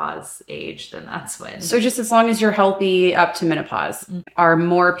 menopause age, then that's when. So just as long as you're healthy up to menopause, mm-hmm. Are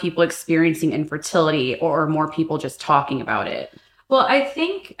more people experiencing infertility or are more people just talking about it? Well, I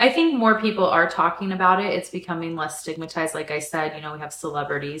think more people are talking about it. It's becoming less stigmatized. Like I said, we have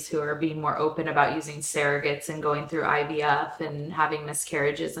celebrities who are being more open about using surrogates and going through IVF and having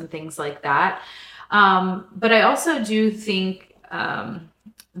miscarriages and things like that. But I also do think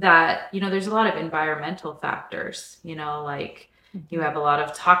that, there's a lot of environmental factors, like you have a lot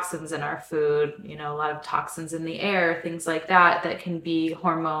of toxins in our food, a lot of toxins in the air, things like that can be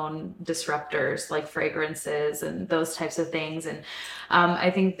hormone disruptors like fragrances and those types of things. And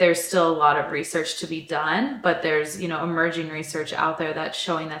I think there's still a lot of research to be done, but there's, emerging research out there that's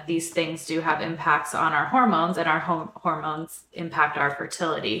showing that these things do have impacts on our hormones and our hormones impact our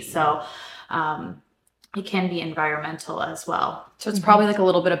fertility. So, it can be environmental as well. So it's probably like a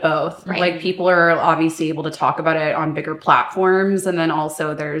little bit of both. Right. Like people are obviously able to talk about it on bigger platforms. And then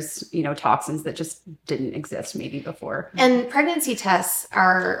also there's, toxins that just didn't exist maybe before. And pregnancy tests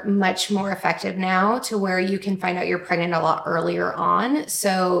are much more effective now to where you can find out you're pregnant a lot earlier on.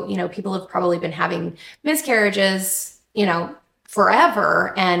 So, people have probably been having miscarriages,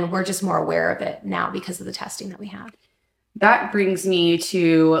 forever. And we're just more aware of it now because of the testing that we have. That brings me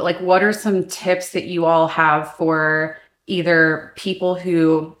to what are some tips that you all have for either people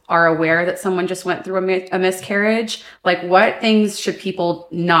who are aware that someone just went through a miscarriage? Like what things should people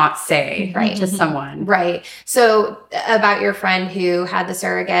not say to someone? Right. So about your friend who had the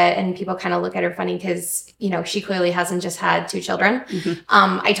surrogate and people kind of look at her funny because, she clearly hasn't just had 2 children. Mm-hmm.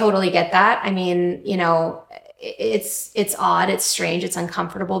 I totally get that. I mean, it's odd, it's strange, it's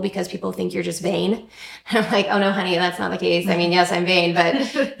uncomfortable because people think you're just vain. I'm like, oh no, honey, that's not the case. I mean, yes, I'm vain, but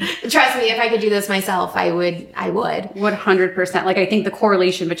trust me, if I could do this myself, I would. 100%. I think the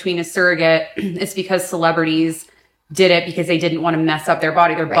correlation between a surrogate is because celebrities did it because they didn't want to mess up their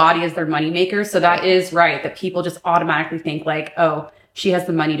body. Their body is their moneymaker. So that is right, that people just automatically think oh, she has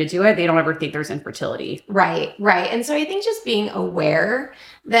the money to do it. They don't ever think there's infertility. Right. And so I think just being aware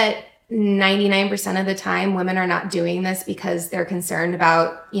that 99% of the time, women are not doing this because they're concerned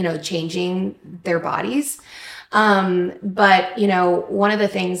about, changing their bodies. But, one of the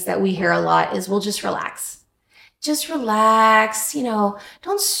things that we hear a lot is, well, just relax. Just relax,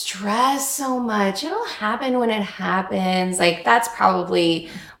 don't stress so much. It'll happen when it happens. Like, that's probably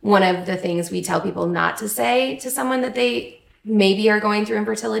one of the things we tell people not to say to someone that they maybe are going through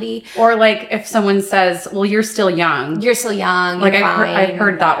infertility. Or like if someone says, well, you're still young. You're still young. Like I've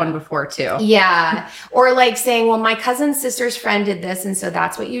heard that one before too. Yeah. Or like saying, well, my cousin's sister's friend did this, and so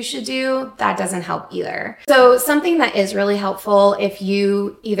that's what you should do. That doesn't help either. So something that is really helpful, if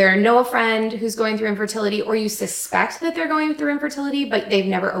you either know a friend who's going through infertility or you suspect that they're going through infertility, but they've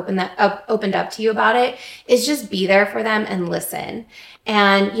never opened up to you about it, is just be there for them and listen.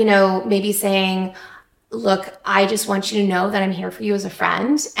 And, maybe saying, look, I just want you to know that I'm here for you as a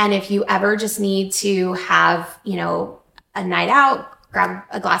friend. And if you ever just need to have, a night out, grab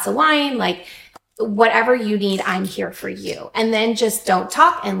a glass of wine, like whatever you need, I'm here for you. And then just don't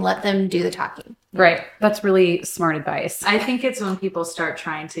talk and let them do the talking. Right. That's really smart advice. I think it's when people start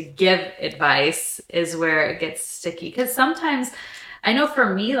trying to give advice is where it gets sticky. Because sometimes, I know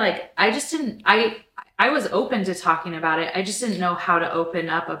for me, like I was open to talking about it. I just didn't know how to open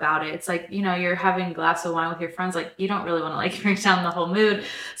up about it. It's like, you're having a glass of wine with your friends. Like, you don't really want to like bring down the whole mood.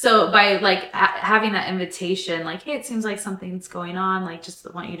 So by like having that invitation, like, hey, it seems like something's going on. Like,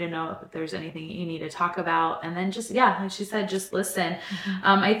 just want you to know if there's anything you need to talk about. And then just, yeah, like she said, just listen.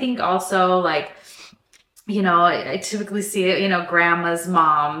 I think also like, I typically see it, grandmas,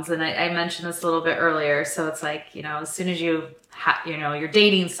 moms, and I mentioned this a little bit earlier. So it's like, as soon as you're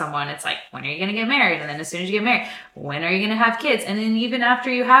dating someone, it's like, when are you going to get married? And then as soon as you get married, when are you going to have kids? And then even after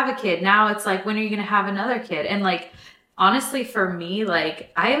you have a kid, now it's like, when are you going to have another kid? And like, honestly, for me,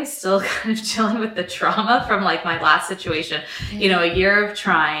 like, I am still kind of dealing with the trauma from like my last situation, a year of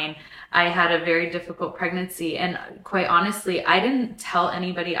trying. I had a very difficult pregnancy. And quite honestly, I didn't tell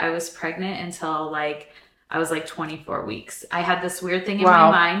anybody I was pregnant until like, I was like 24 weeks. I had this weird thing in my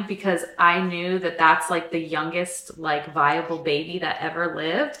mind because I knew that that's like the youngest like viable baby that ever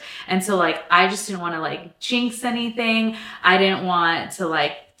lived. And so like, I just didn't want to like jinx anything. I didn't want to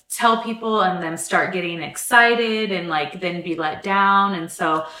like tell people and then start getting excited and like then be let down. And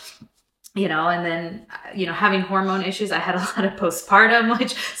so, and then, having hormone issues, I had a lot of postpartum,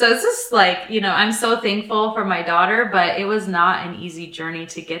 so it's just like, I'm so thankful for my daughter, but it was not an easy journey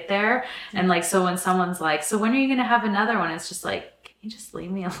to get there. And like, so when someone's like, so when are you going to have another one? It's just like, can you just leave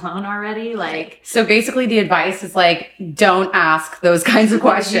me alone already? Like, so basically the advice is like, don't ask those kinds of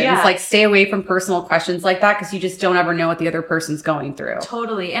questions. Yeah. Like stay away from personal questions like that, because you just don't ever know what the other person's going through.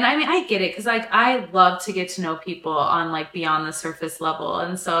 Totally. And I mean, I get it, because like I love to get to know people on like beyond the surface level.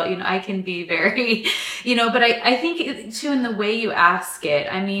 And so, I can be very, but I think too, in the way you ask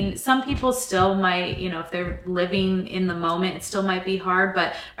it, I mean, some people still might, if they're living in the moment, it still might be hard.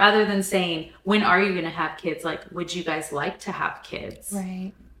 But rather than saying, when are you going to have kids? Like, would you guys like to have kids?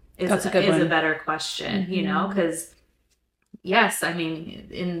 Right. That's a good one. Is a better question, because yes, I mean,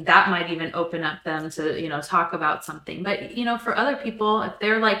 and that might even open up them to, talk about something. But, for other people, if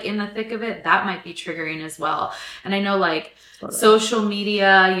they're like in the thick of it, that might be triggering as well. And I know like social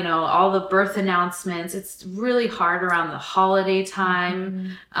media, all the birth announcements, it's really hard around the holiday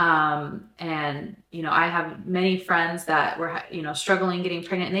time. And, I have many friends that were, struggling getting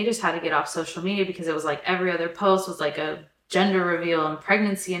pregnant, and they just had to get off social media because it was like every other post was like a gender reveal and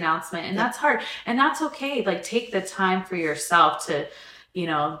pregnancy announcement. And that's hard. And that's okay. Like, take the time for yourself to,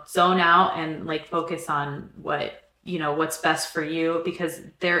 zone out and like focus on what's best for you, because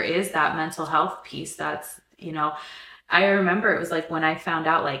there is that mental health piece. That's, I remember it was like when I found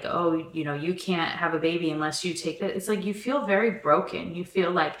out like, oh, you can't have a baby unless you take it. It's like, you feel very broken. You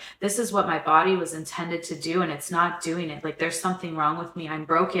feel like this is what my body was intended to do, and it's not doing it. Like, there's something wrong with me. I'm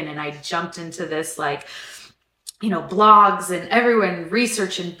broken. And I jumped into this like, blogs and everyone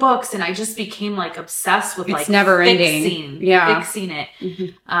research and books. And I just became like obsessed with like never ending. Fixing it.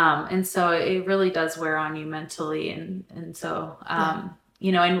 And so it really does wear on you mentally. And so, our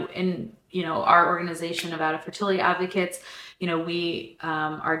organization of fertility advocates, we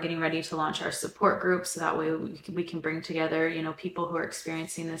are getting ready to launch our support group, so that way we can bring together, people who are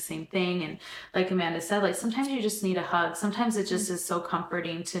experiencing the same thing. And like Amanda said, like sometimes you just need a hug. Sometimes it just is so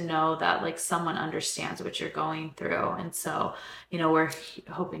comforting to know that like someone understands what you're going through. And so, we're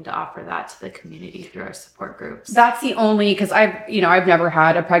hoping to offer that to the community through our support groups. That's the only, because I've never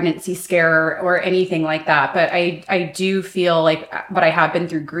had a pregnancy scare or anything like that, but I do feel like, but I have been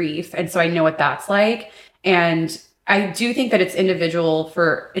through grief. And so I know what that's like. And I do think that it's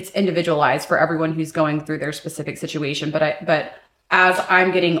individualized for everyone who's going through their specific situation. But as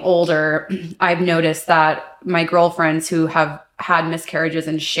I'm getting older, I've noticed that my girlfriends who have had miscarriages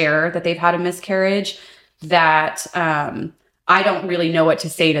and share that they've had a miscarriage, that I don't really know what to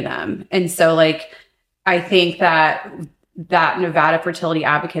say to them. And so like, I think that Nevada fertility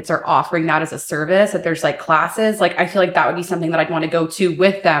advocates are offering that as a service, that there's like classes. Like, I feel like that would be something that I'd want to go to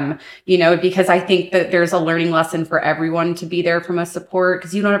with them, you know, because I think that there's a learning lesson for everyone to be there from a support,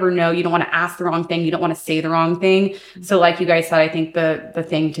 because you don't ever know. You don't want to ask the wrong thing. You don't want to say the wrong thing. So like you guys said, I think the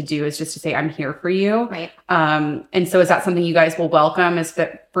thing to do is just to say, I'm here for you. Right. And so is that something you guys will welcome, is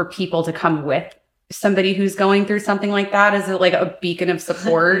that for people to come with somebody who's going through something like that? Is it like a beacon of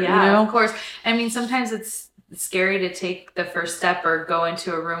support? Yeah, you know? of course. I mean, sometimes it's scary to take the first step or go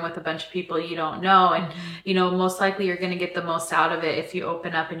into a room with a bunch of people you don't know. And, you know, most likely you're going to get the most out of it if you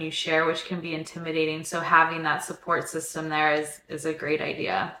open up and you share, which can be intimidating. So having that support system there is a great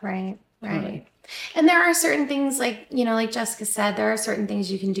idea. Right. Totally. And there are certain things, like, you know, like Jessica said, there are certain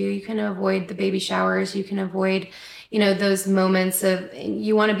things you can do. You can avoid the baby showers. You can avoid, you know, those moments of,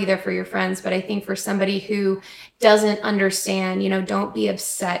 you want to be there for your friends. But I think for somebody who doesn't understand, you know, don't be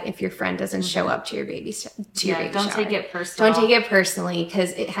upset if your friend doesn't show up to your baby shower. Don't take it personally. Don't take it personally,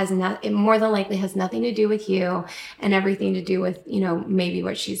 because it more than likely has nothing to do with you and everything to do with, you know, maybe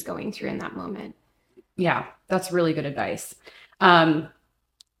what she's going through in that moment. Yeah, that's really good advice.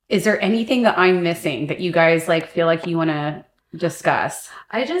 Is there anything that I'm missing that you guys like feel like you want to discuss?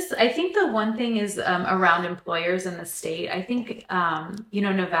 I think the one thing is around employers in the state. I think, you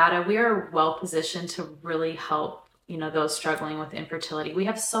know, Nevada, we are well positioned to really help, you know, those struggling with infertility. We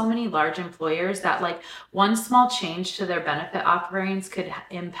have so many large employers that like one small change to their benefit offerings could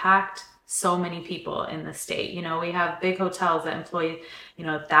impact so many people in the state. You know, we have big hotels that employ, you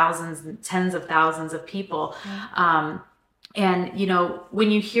know, thousands, tens of thousands of people. And, you know,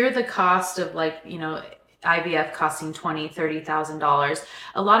 when you hear the cost of like, you know, IVF costing $20,000, $30,000,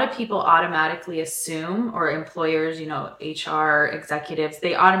 a lot of people automatically assume, or employers, you know, HR executives,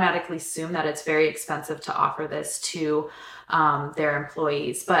 they automatically assume that it's very expensive to offer this to their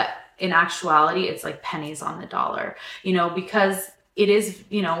employees. But in actuality, it's like pennies on the dollar, you know, because it is,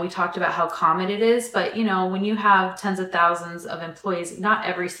 you know, we talked about how common it is, but, you know, when you have tens of thousands of employees, not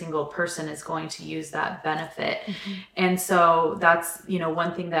every single person is going to use that benefit. And so that's, you know,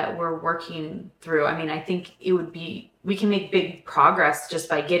 one thing that we're working through. I mean, I think we can make big progress just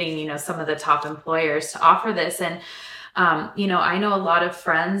by getting, you know, some of the top employers to offer this. And, you know, I know a lot of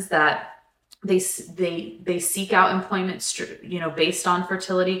friends that they seek out employment, you know, based on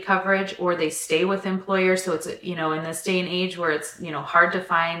fertility coverage, or they stay with employers. So it's, you know, in this day and age where it's, you know, hard to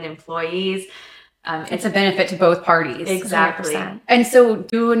find employees, it's a benefit to both parties. Exactly. 100%. And so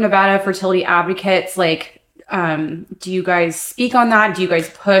do Nevada fertility advocates, like, do you guys speak on that? Do you guys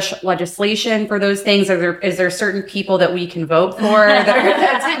push legislation for those things? Is there certain people that we can vote for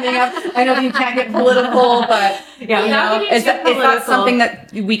that's coming up? I know you can't get political, but Yeah, you know, is that something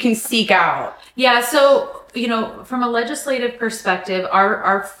that we can seek out? Yeah. So, you know, from a legislative perspective,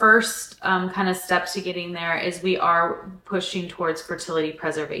 our first kind of step to getting there is we are pushing towards fertility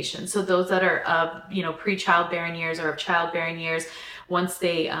preservation. So those that are of, you know, pre-childbearing years or of childbearing years, once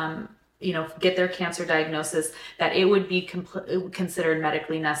they, you know, get their cancer diagnosis, that it would be considered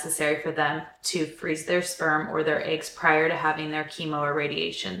medically necessary for them to freeze their sperm or their eggs prior to having their chemo or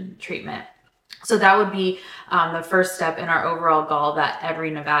radiation treatment. So that would be the first step in our overall goal, that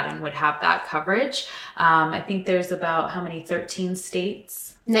every Nevadan would have that coverage. I think there's about 13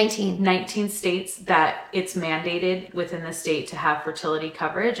 states? 19 states that it's mandated within the state to have fertility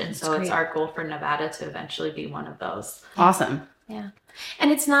coverage. And so it's our goal for Nevada to eventually be one of those. Awesome. Yeah.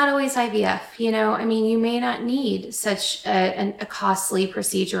 And it's not always IVF, you know, I mean, you may not need such a costly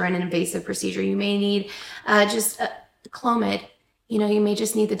procedure and an invasive procedure. You may need just a Clomid, you know, you may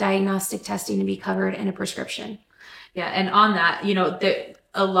just need the diagnostic testing to be covered and a prescription. Yeah. And on that, you know,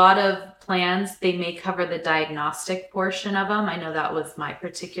 a lot of plans, they may cover the diagnostic portion of them. I know that was my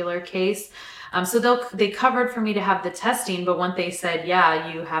particular case. So they covered for me to have the testing, but when they said,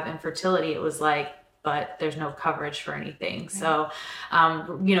 yeah, you have infertility, it was like, but there's no coverage for anything. Right. So,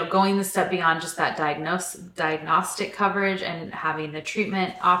 you know, going the step beyond just that diagnostic coverage and having the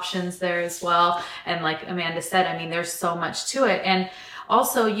treatment options there as well. And like Amanda said, I mean, there's so much to it. And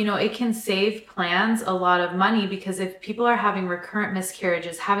also, you know, it can save plans a lot of money, because if people are having recurrent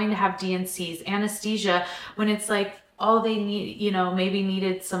miscarriages, having to have DNCs, anesthesia, when it's like, all they need, you know, maybe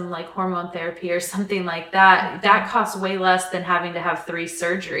needed some like hormone therapy or something like that, that costs way less than having to have 3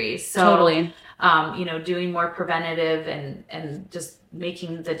 surgeries. So Totally. You know, doing more preventative and just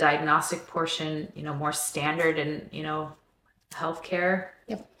making the diagnostic portion, you know, more standard and, you know, healthcare.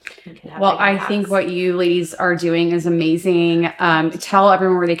 Yep. Well, I think what you ladies are doing is amazing. Tell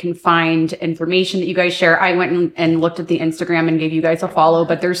everyone where they can find information that you guys share. I went and looked at the Instagram and gave you guys a follow,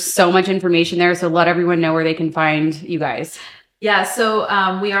 but there's so much information there. So let everyone know where they can find you guys. Yeah, so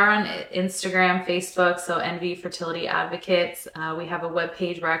we are on Instagram, Facebook, so NV Fertility Advocates. We have a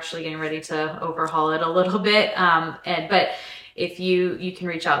webpage. We're actually getting ready to overhaul it a little bit. But if you can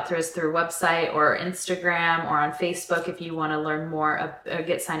reach out through us through website or Instagram or on Facebook if you want to learn more,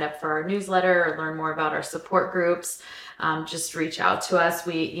 get signed up for our newsletter or learn more about our support groups. Just reach out to us.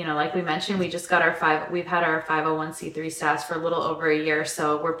 We, like we mentioned, we just got we've had our 501c3 status for a little over a year,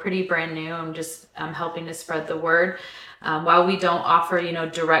 so we're pretty brand new. I'm just helping to spread the word. While we don't offer,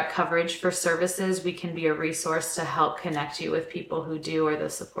 direct coverage for services, we can be a resource to help connect you with people who do or the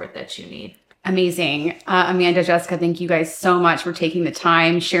support that you need. Amazing. Amanda, Jessica, thank you guys so much for taking the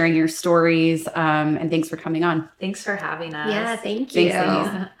time, sharing your stories, and thanks for coming on. Thanks for having us. Yeah, thank you.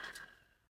 Thanks, ladies.